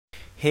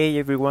Hey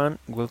everyone,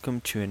 welcome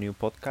to a new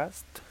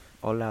podcast.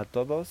 Hola a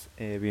todos,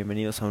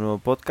 bienvenidos a un nuevo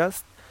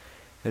podcast.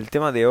 El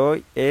tema de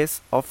hoy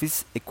es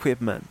Office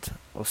Equipment,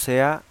 o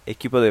sea,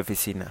 equipo de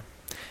oficina.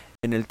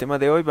 En el tema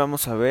de hoy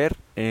vamos a ver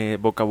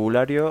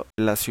vocabulario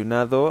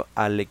relacionado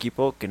al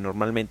equipo que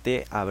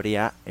normalmente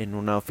habría en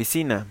una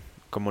oficina,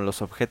 como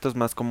los objetos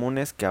más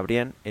comunes que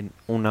habrían en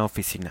una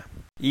oficina.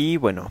 Y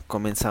bueno,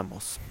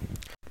 comenzamos.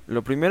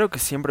 Lo primero que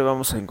siempre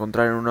vamos a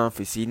encontrar en una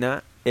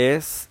oficina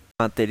es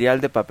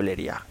material de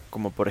papelería,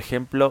 como por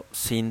ejemplo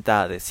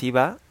cinta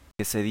adhesiva,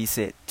 que se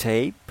dice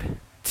tape,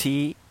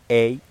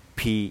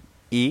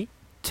 T-A-P-E,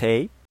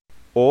 tape,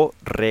 o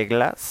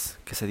reglas,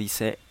 que se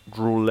dice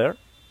ruler,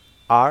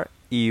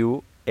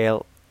 R-U-L-E-R,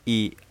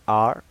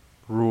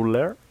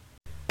 ruler,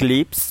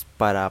 clips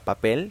para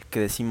papel, que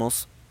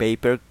decimos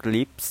paper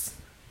clips,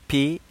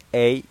 P-A-P-E-R,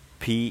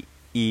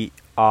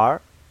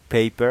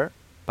 paper,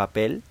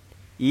 papel,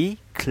 y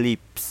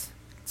clips,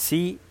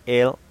 C-L-I-P-S,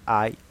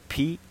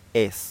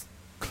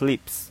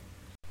 clips,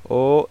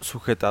 o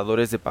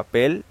sujetadores de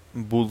papel,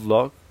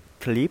 bulldog,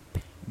 clip,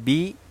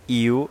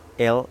 B-U-L-L-D-O-G,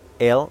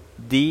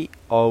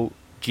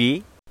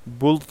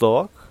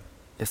 bulldog,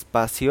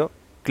 espacio,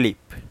 clip,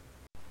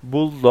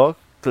 bulldog,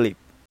 clip,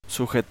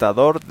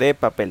 sujetador de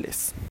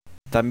papeles.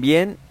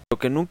 También lo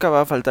que nunca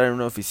va a faltar en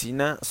una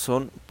oficina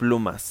son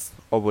plumas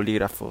o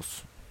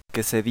bolígrafos,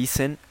 que se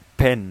dicen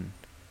pen,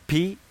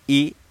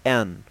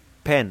 P-E-N,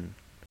 pen,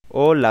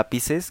 o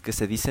lápices que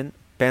se dicen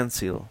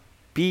pencil,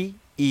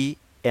 P-E-N-C-I-L,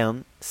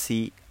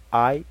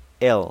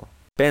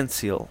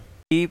 pencil.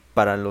 Y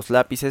para los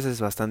lápices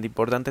es bastante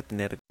importante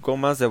tener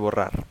gomas de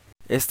borrar.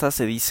 Estas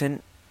se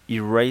dicen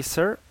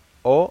eraser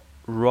o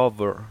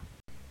rubber.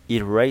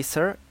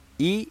 Eraser,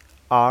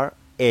 E-R-A-S-E-R,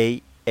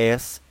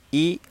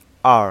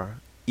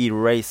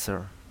 eraser.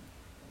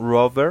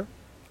 Rubber,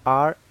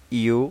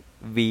 R-U-V-V-E-R,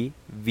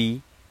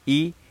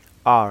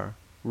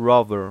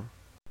 rubber,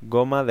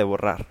 goma de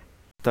borrar.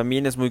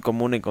 También es muy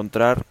común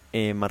encontrar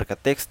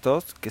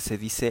marcatextos que se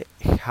dice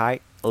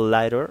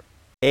highlighter,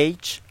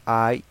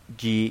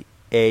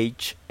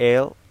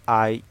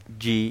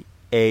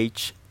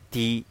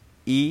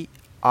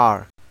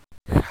 H-I-G-H-L-I-G-H-T-E-R,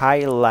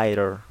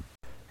 highlighter.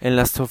 En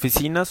las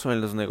oficinas o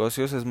en los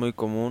negocios es muy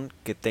común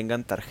que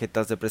tengan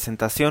tarjetas de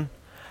presentación.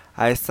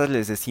 A estas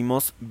les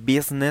decimos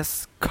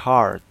business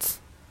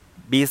cards.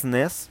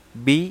 Business,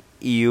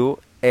 B-U-S-I-N-E-S-S,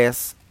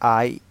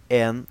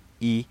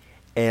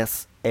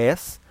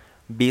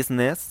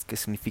 business, que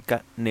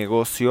significa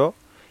negocio,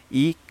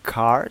 y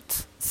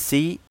cards,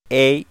 C-A-R-D-S,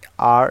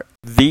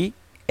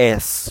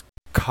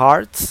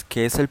 cards,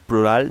 que es el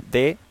plural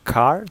de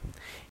card,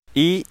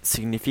 y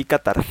significa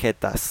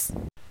tarjetas.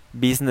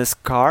 Business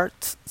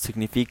cards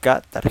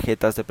significa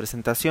tarjetas de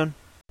presentación.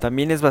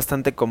 También es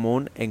bastante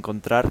común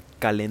encontrar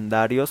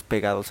calendarios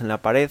pegados en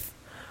la pared.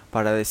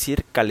 Para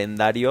decir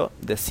calendario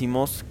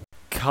decimos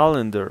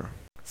calendar,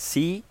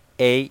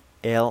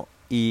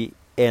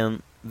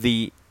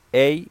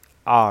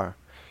 C-A-L-E-N-D-A-R,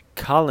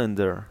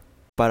 calendar.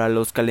 Para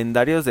los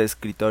calendarios de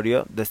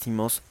escritorio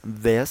decimos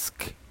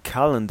desk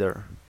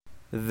calendar,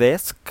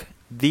 desk,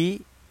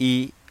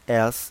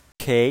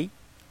 D-E-S-K,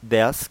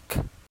 desk,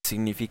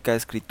 significa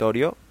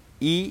escritorio,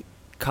 y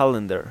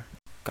calendar,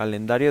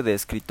 calendario de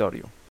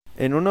escritorio.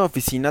 En una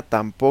oficina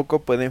tampoco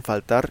pueden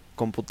faltar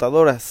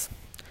computadoras.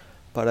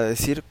 Para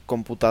decir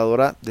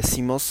computadora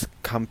decimos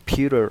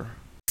computer,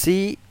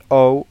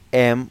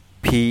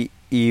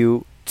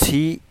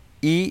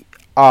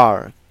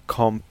 C-O-M-P-U-T-E-R,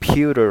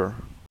 computer.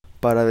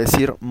 Para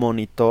decir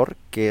monitor,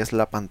 que es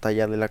la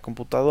pantalla de la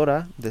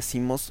computadora,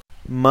 decimos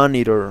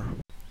monitor,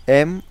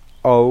 M-O-N-I-T-O-R,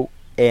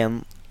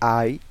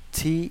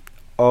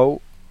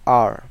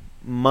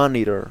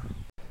 monitor.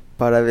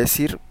 Para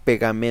decir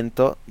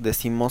pegamento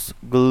decimos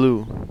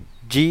glue,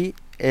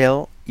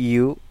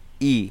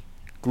 G-L-U-E,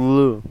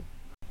 glue,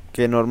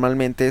 que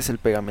normalmente es el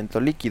pegamento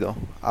líquido.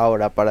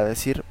 Ahora, para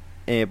decir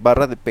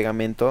barra de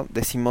pegamento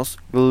decimos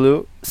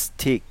glue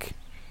stick,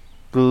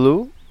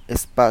 glue,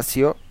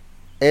 espacio,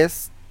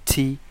 S-T-I-C-K,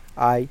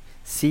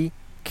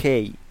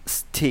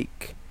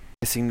 stick,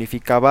 que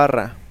significa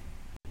barra,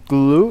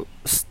 glue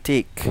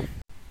stick.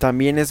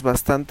 También es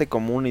bastante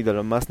común y de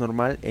lo más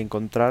normal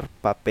encontrar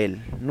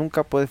papel.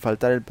 Nunca puede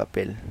faltar el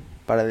papel.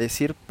 Para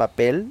decir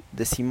papel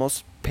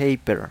decimos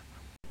paper,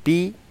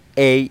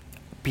 P-A-P-E-R,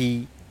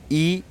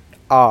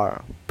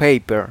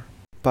 paper.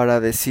 Para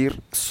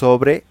decir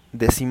sobre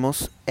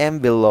decimos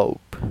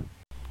envelope,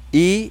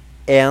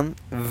 E-N-V-E-L-O-P-E,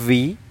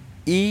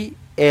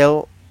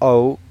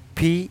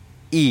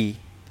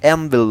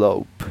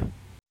 envelope.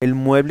 El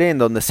mueble en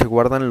donde se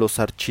guardan los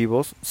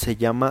archivos se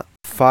llama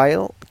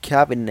file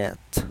cabinet,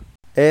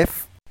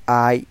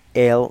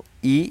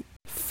 F-I-L-E,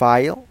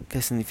 file, que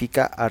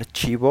significa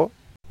archivo,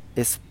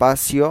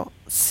 espacio,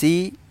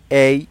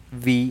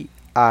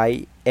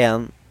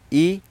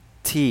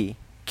 C-A-V-I-N-E-T,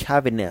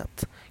 cabinet,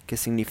 que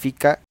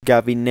significa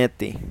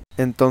gabinete.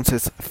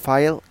 Entonces,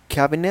 file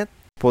cabinet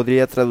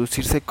podría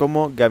traducirse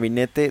como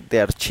gabinete de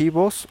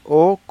archivos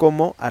o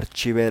como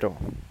archivero.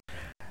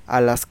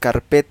 A las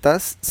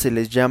carpetas se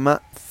les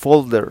llama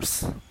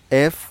folders,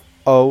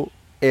 F-O-L-D-E-R,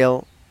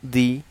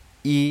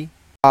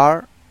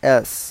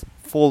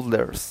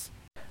 folders.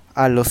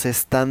 A los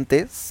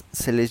estantes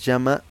se les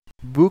llama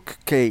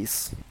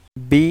bookcase,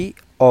 bookcase,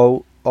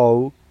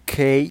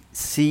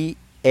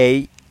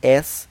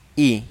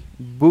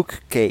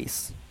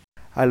 bookcase.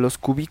 A los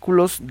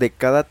cubículos de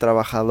cada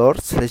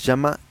trabajador se les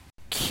llama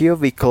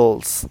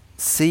cubicles,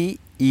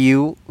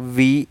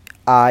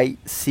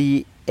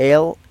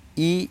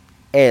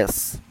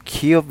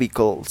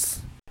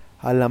 cubicles.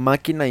 A la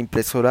máquina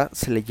impresora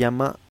se le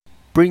llama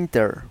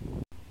printer,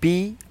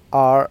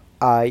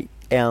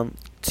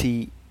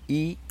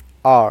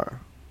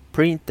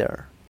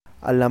 printer.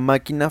 A la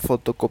máquina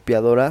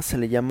fotocopiadora se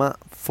le llama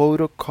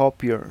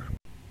photocopier,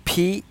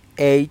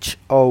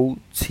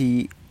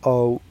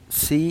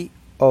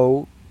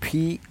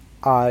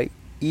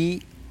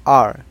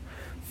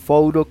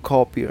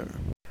 photocopier.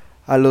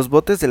 A los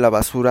botes de la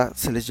basura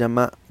se les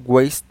llama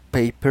waste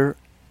paper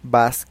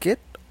basket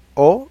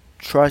o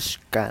trash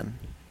can.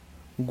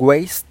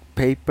 Waste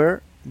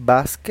paper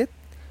basket,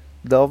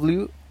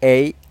 wastepaper,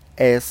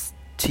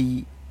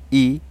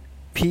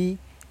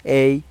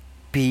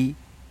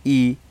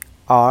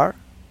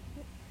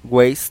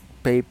 waste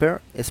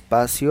paper,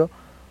 espacio,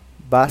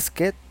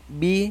 basket,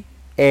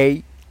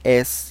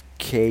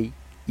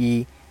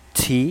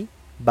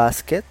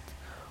 basket,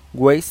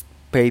 waste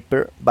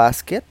paper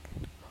basket.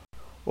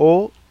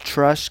 O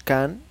trash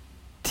can,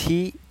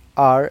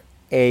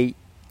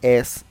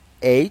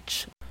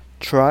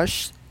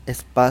 trash,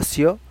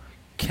 espacio,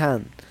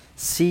 can,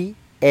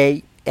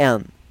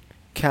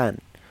 can,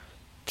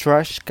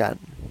 trash can.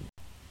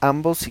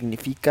 Ambos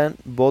significan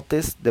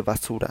botes de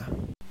basura.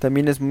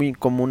 También es muy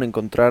común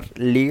encontrar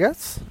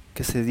ligas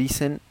que se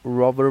dicen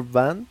rubber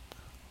band,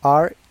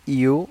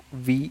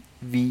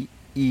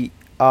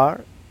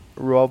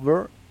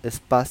 rubber,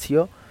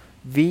 espacio,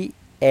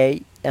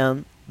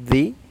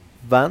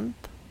 band,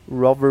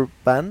 rubber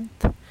band,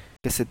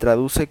 que se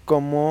traduce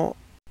como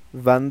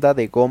banda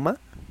de goma,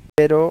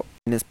 pero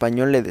en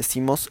español le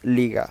decimos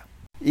liga.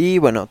 Y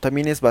bueno,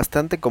 también es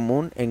bastante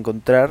común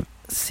encontrar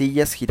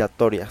sillas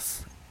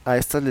giratorias. A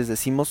estas les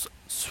decimos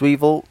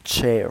swivel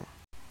chair,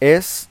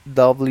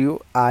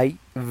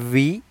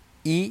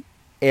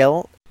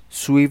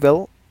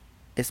 swivel,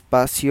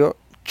 espacio,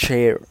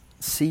 chair,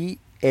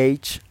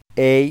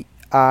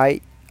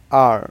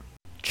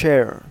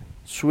 chair,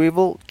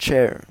 swivel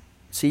chair,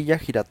 silla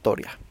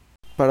giratoria.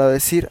 Para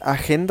decir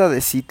agenda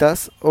de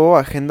citas o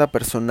agenda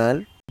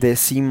personal,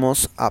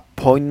 decimos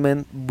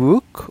appointment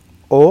book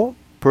o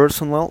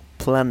personal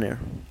planner.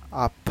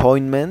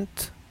 Appointment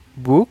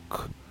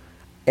book,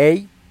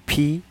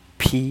 appointment,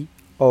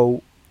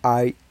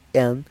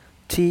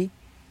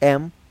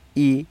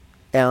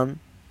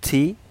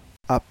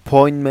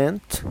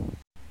 appointment,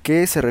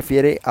 que se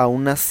refiere a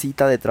una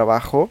cita de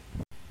trabajo,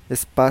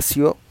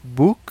 espacio,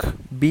 book,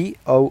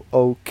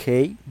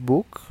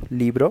 book,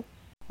 libro,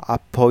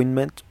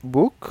 appointment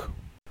book.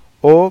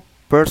 O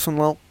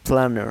personal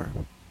planner,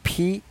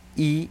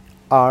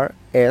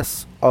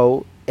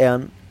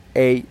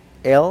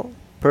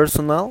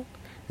 personal,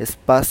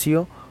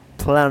 espacio,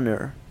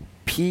 planner,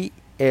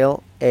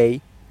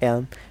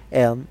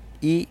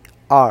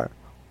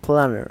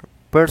 planner,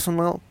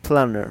 personal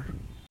planner,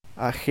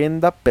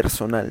 agenda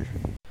personal.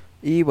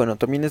 Y bueno,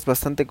 también es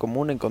bastante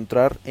común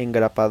encontrar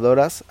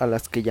engrapadoras a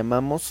las que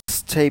llamamos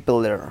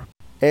stapler,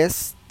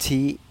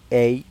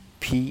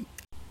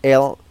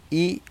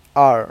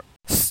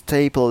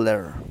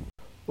 stapler.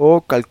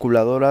 O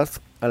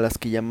calculadoras a las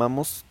que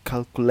llamamos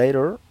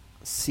calculator,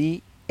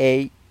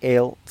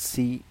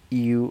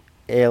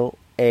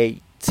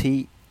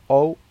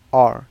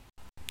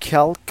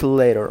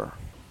 calculator.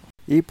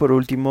 Y por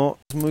último,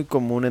 es muy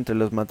común entre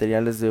los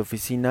materiales de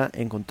oficina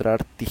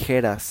encontrar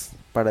tijeras.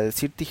 Para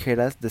decir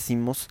tijeras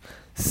decimos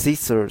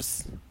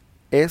scissors,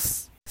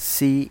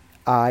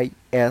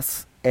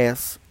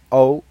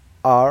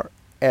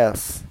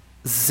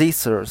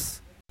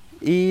 scissors.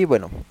 Y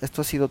bueno,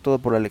 esto ha sido todo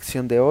por la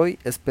lección de hoy.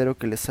 Espero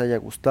que les haya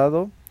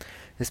gustado.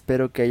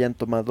 Espero que hayan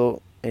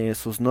tomado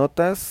sus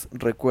notas.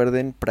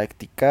 Recuerden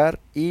practicar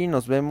y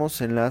nos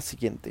vemos en la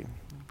siguiente.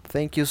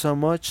 Thank you so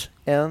much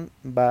and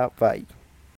bye bye.